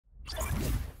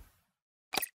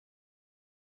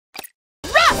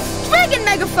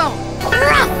megaphone.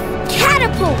 Ruff!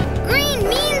 Catapult! Green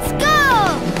means go!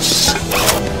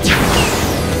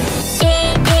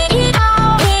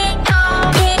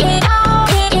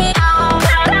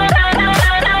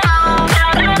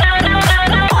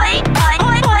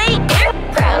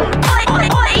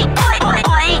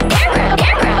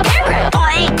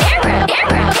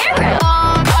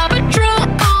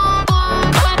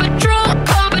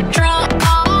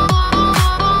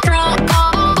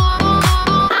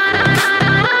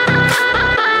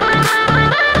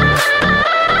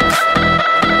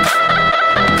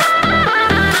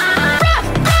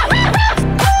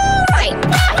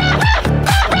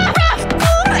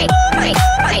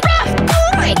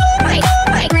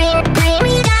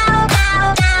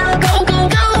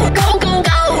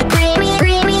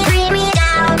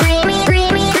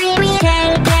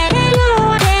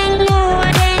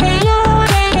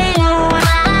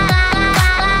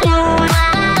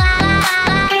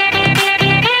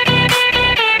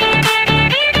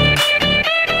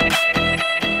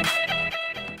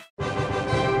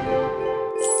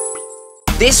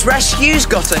 This rescue's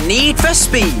got a need for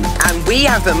speed, and we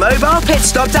have the mobile pit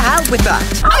stop to help with that.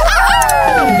 All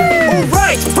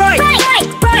right, right, right,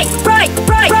 right, right,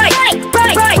 right, right,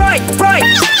 right, right, right,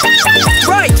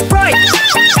 right, right,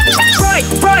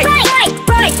 right, right, right,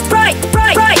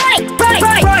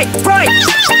 right, right,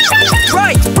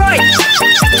 right, right.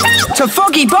 To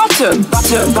Foggy Bottom.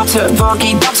 Butter, butter,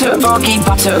 foggy, butter, foggy,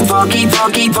 butter, foggy,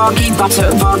 foggy, foggy,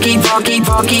 butter, foggy, foggy,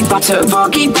 foggy, butter,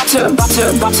 foggy, butter,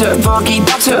 butter, butter, foggy,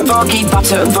 butter, foggy,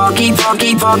 butter, foggy,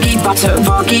 foggy, foggy, butter,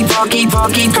 foggy, foggy,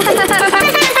 foggy.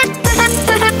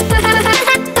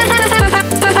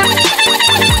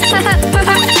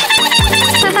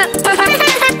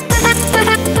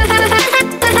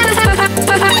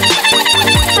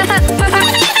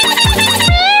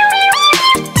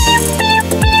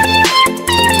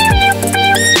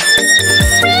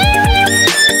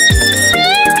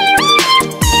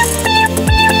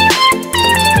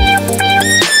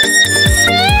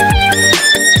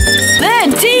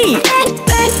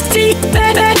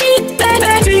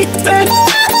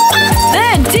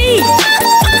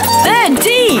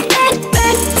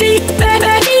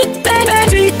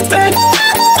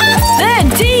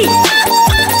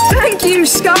 Thank you,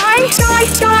 Sky. Sky,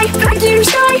 Sky. Thank you,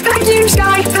 Sky. Thank you,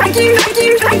 Sky. Thank you, thank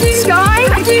you, thank you, Sky.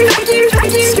 Thank you, thank you,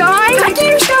 thank you, Sky. Thank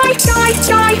you, Sky, Sky,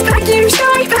 Sky. Thank you,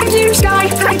 Sky. Thank you, Sky.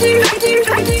 Thank you, thank you,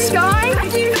 thank you, Sky.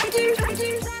 Thank you, thank you, thank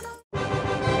you.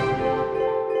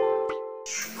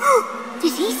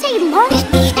 Did he say lunch?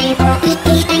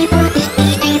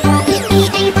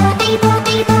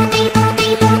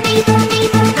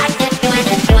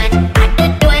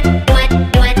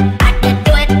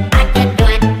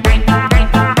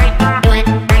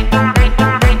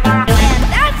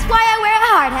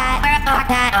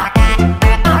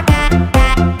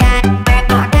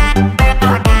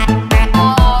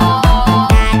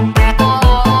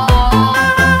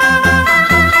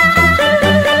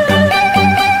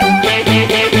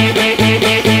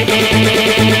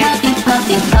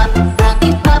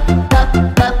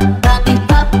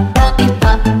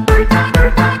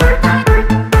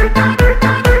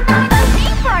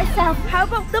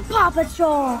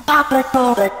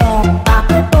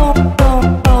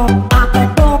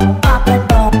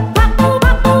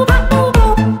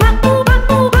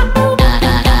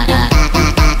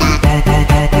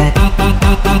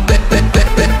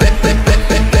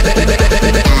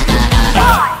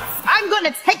 I'm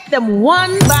gonna take them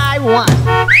one by one.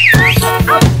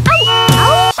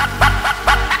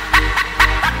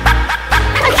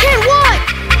 I can't walk!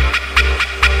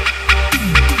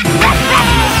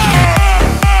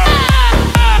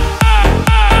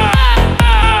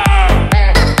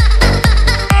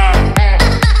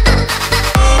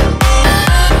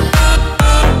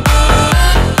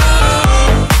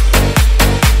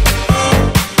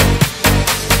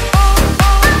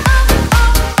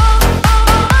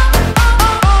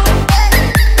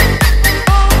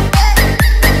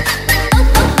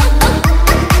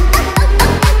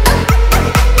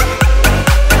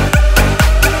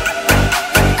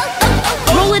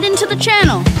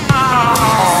 Channel.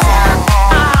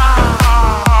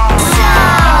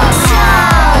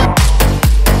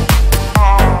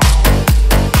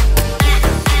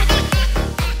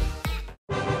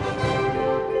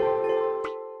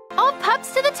 All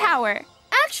pups to the tower.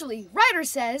 Actually, Ryder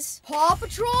says, Paw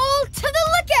Patrol to the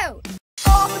lookout.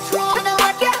 Paw Patrol to the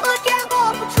lookout, lookout.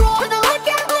 Paw Patrol to the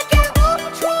lookout, lookout. Paw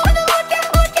Patrol to the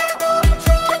lookout, lookout. Paw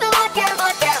Patrol to the lookout,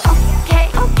 lookout. Okay,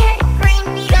 okay, green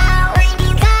means go, green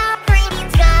means go, green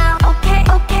means go. Okay,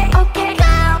 okay, okay,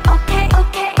 go. Okay,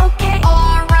 okay, okay.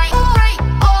 All right, all right,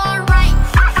 all right.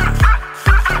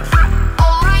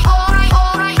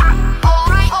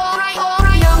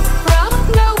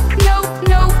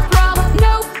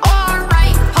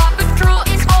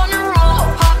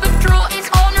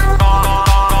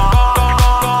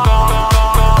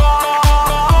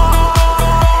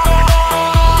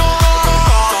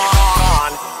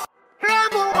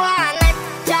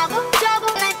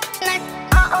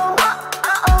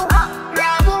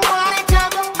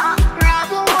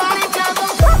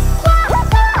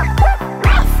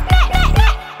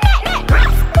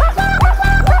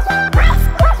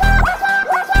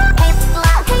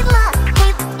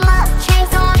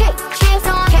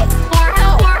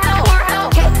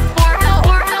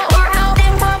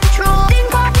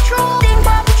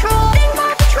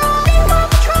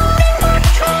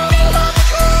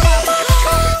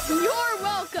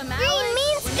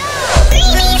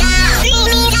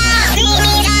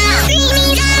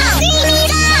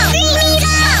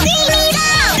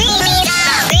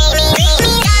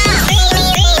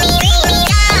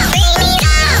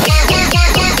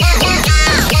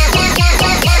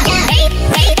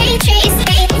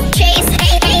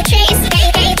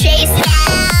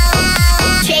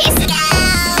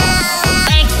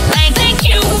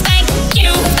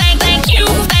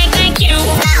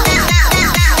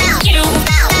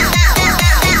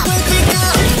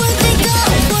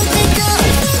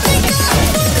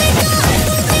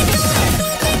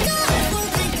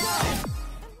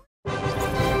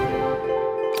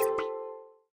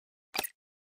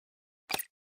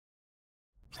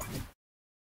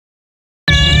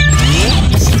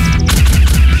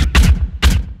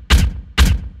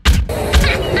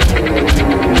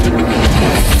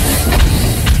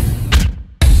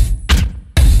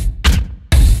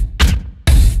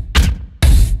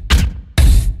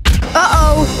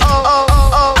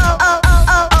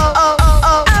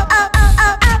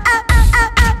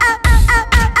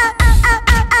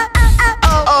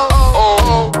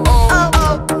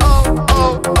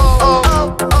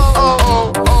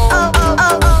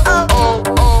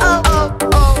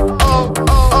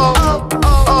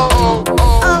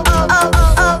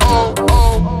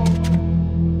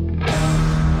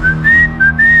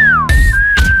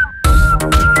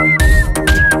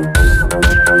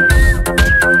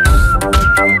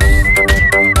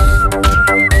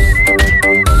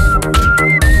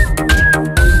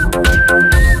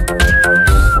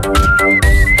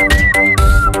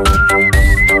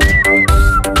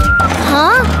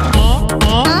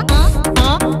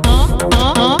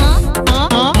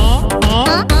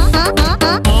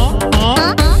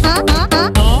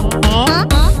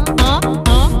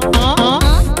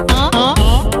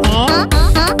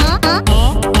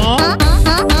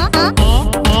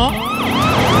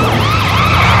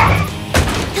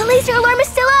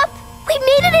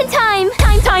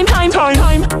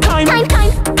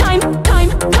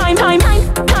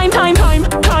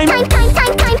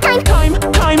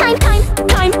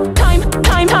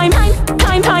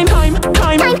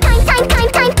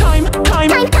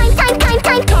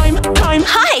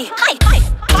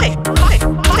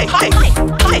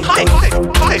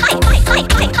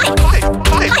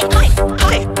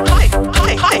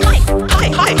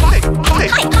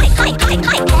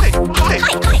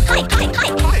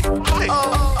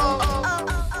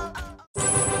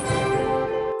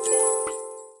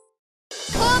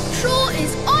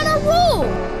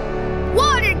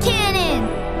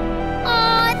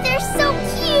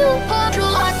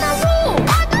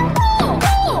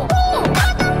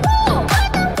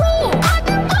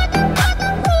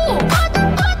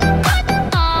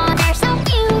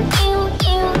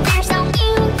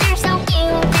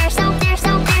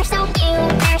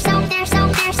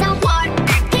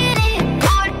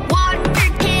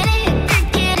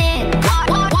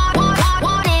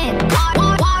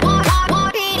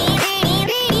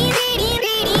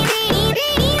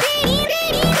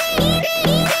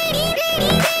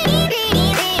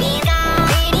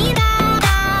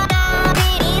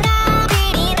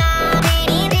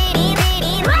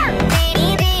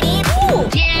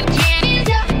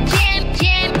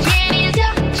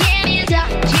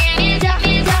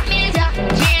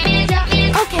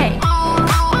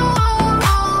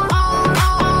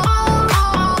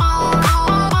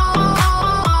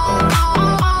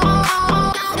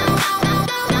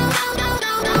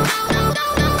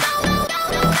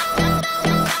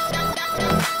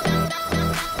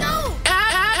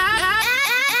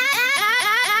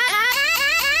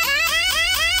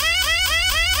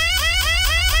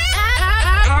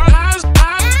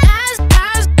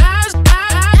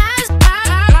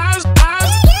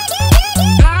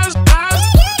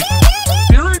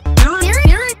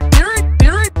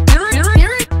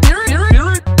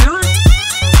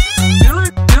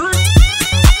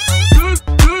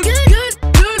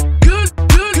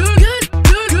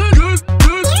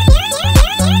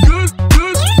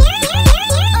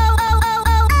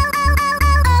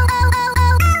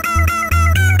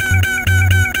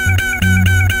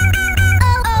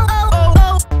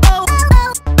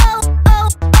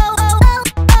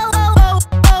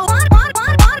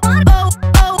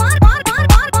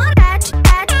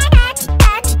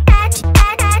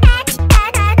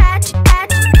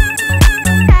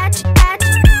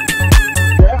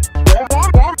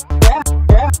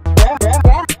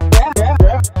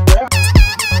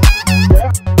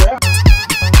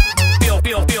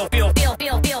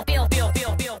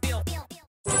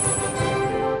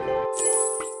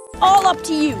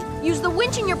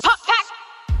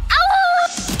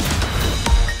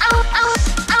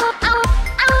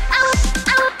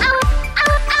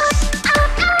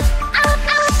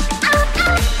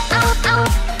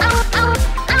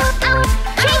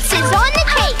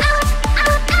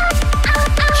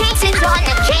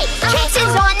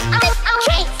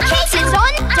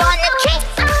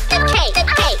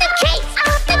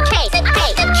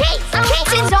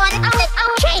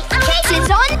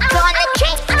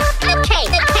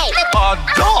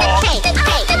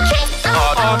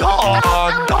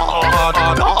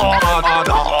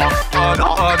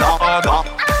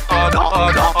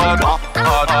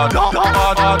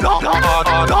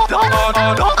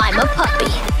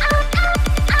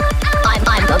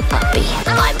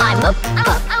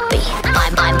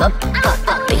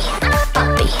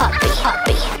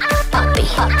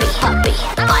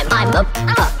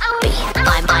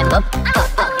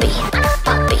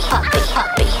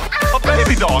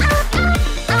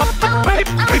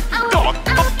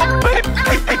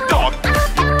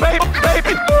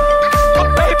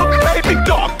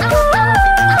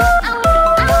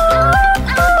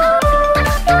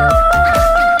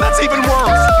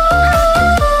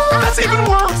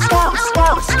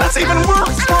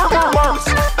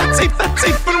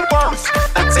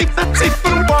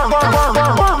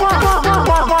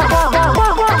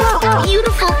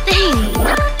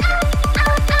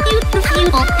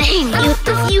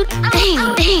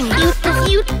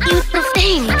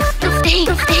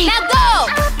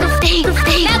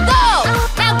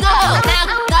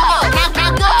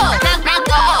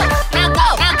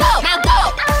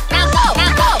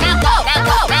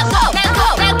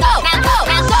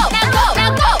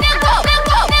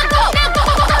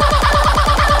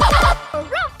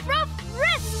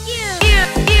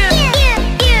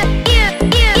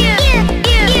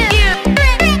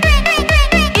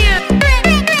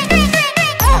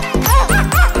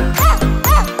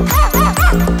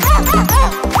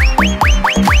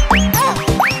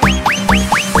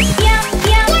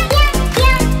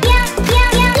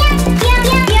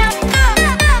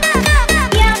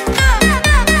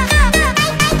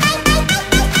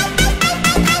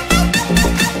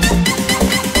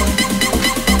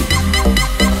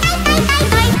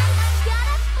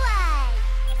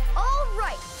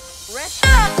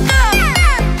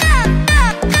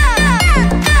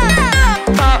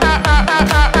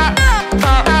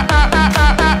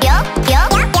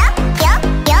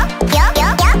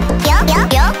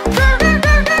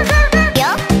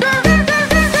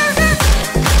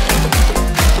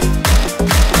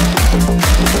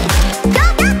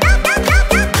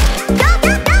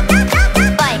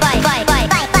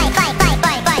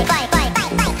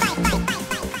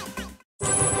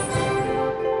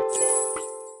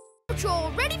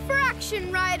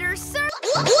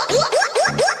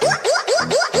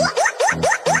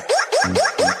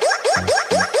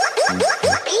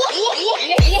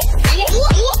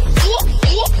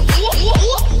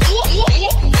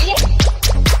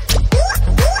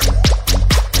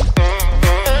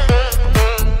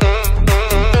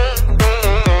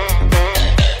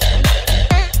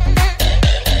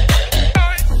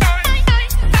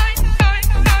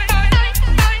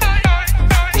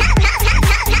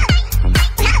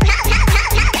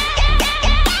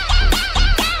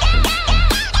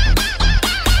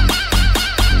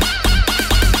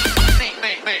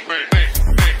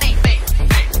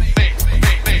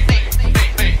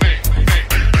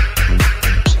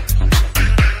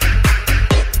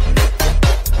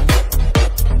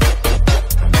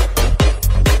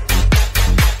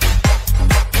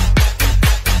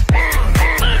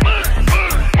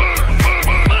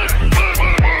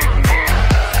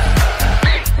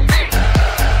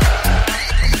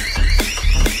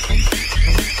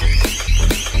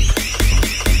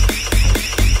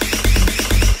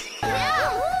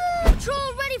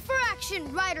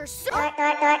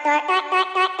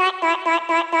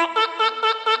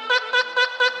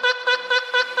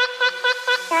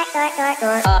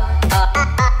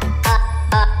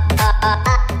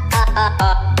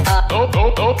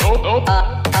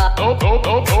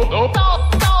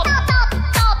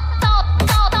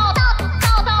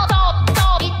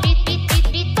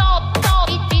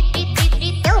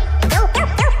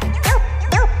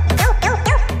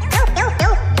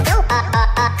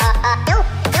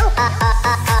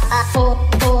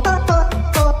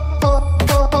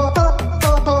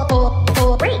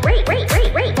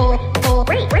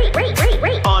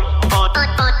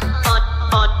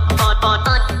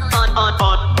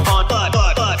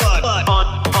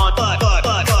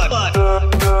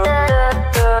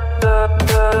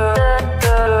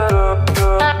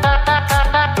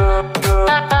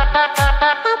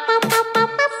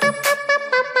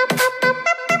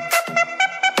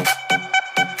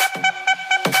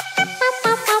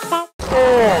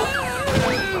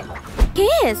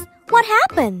 What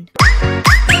happened?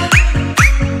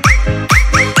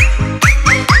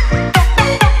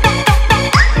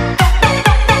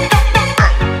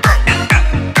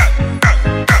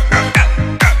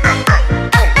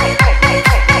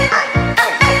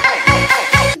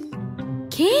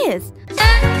 Kiss.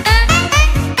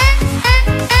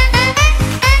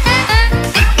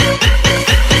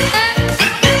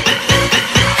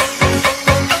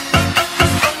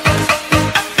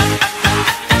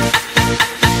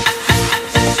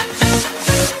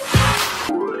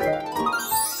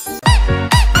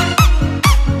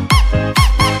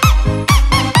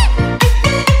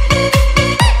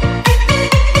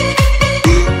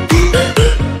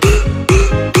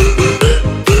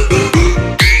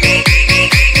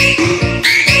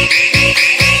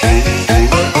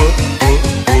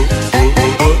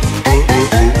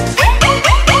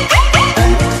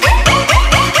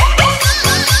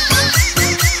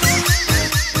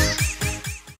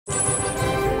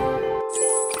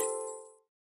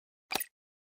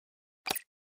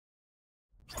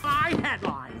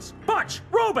 Headlines. Butch,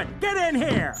 Ruben, get in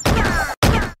here.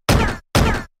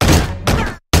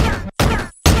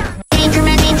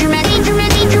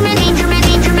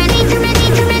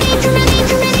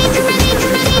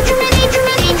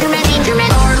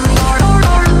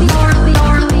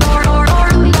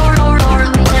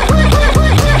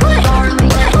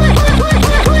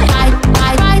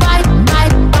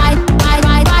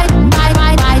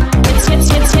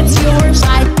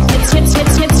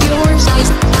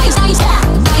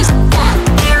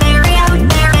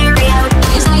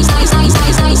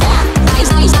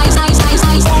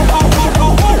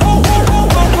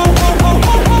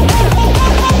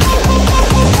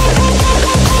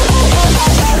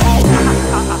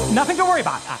 Nothing to worry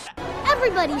about.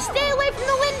 Everybody, stay away from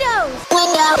the windows!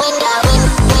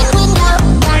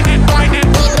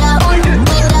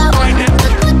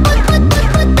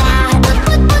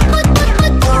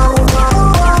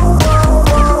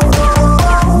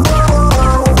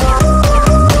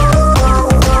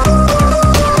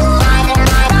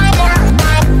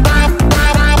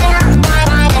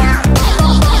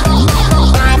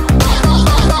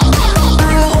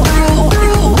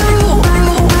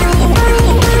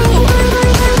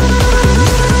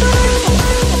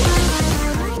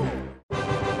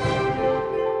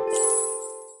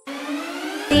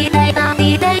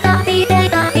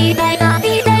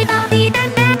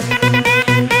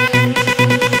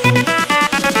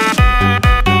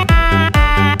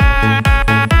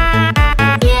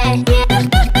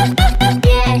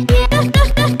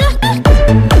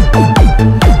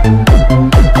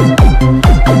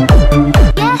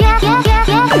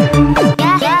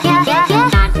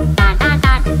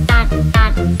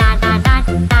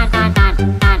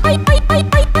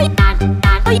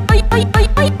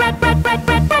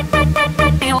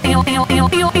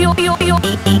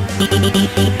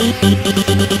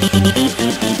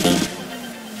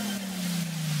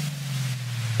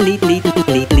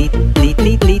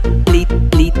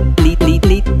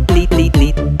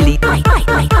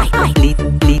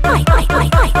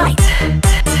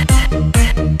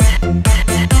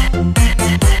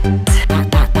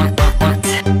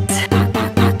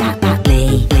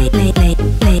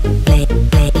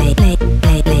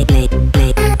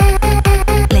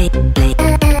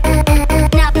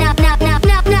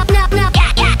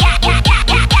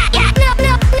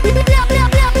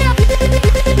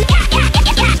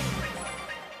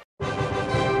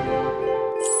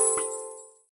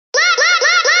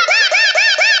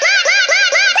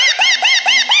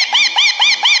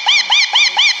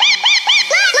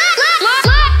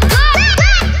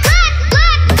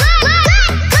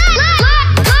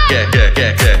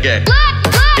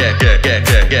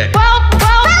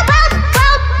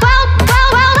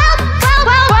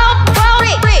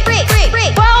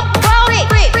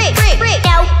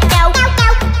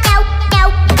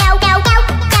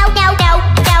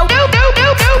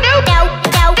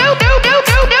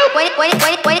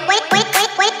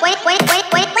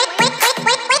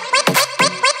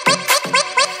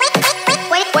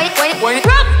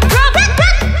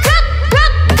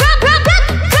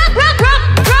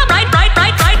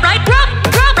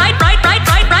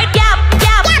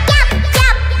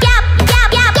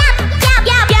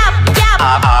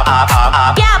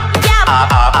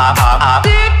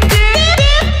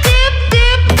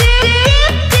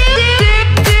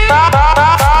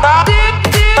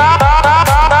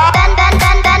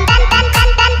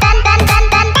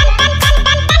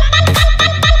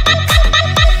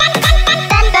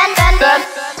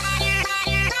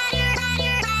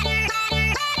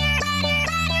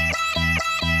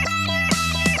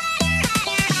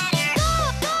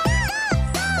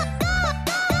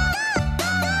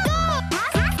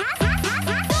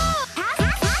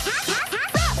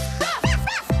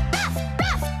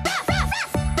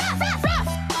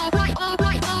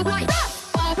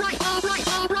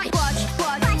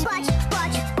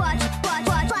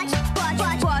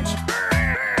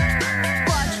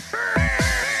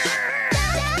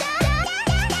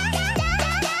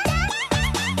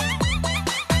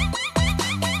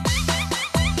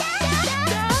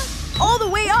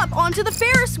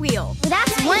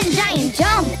 That's one giant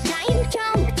jump. Giant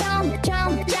jump, jump,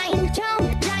 jump, giant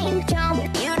jump, giant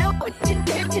jump. You know what to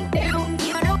do, to do.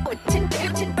 You know what to do,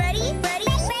 to do. Ready, ready,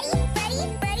 ready, ready,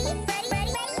 ready, ready, ready,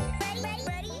 ready, ready,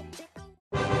 ready.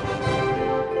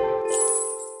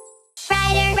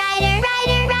 Rider, rider,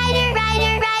 rider, rider,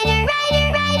 rider, rider, rider,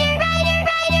 rider, rider,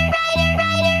 rider,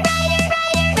 rider, rider,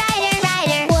 rider,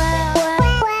 rider, rider.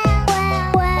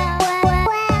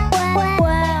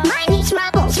 Mine needs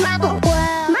marble, marble.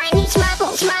 Mine needs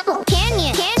marble, marble.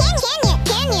 Canyon, canyon, canyon,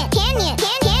 canyon, canyon,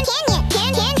 canyon,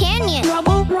 canyon, canyon.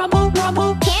 Rubble, rubble,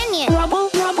 rubble. Canyon, rubble,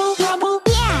 rubble, rubble.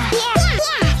 Yeah, yeah,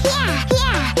 yeah, yeah,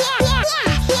 yeah, yeah,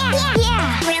 yeah, yeah, yeah.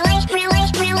 Really, really,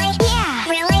 really, yeah.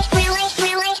 Really, really,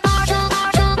 really. Marshall,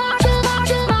 Marshall, Marshall,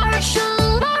 Marshall,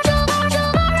 Marshall, Marshall, Marshall,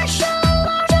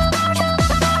 Marshall, Marshall,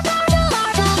 Marshall,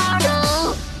 Marshall,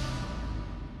 Marshall.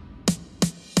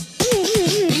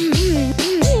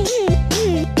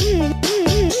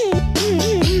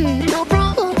 No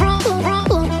problem, problem,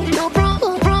 problem. No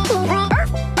problem, problem, problem.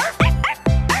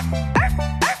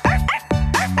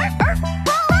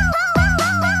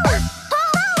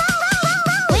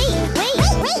 Wait, wait,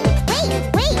 wait, wait,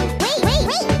 wait, wait,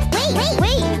 wait, wait, wait,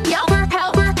 wait. Yelper,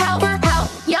 helper, helper, help.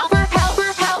 Yelper, helper,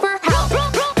 helper, help.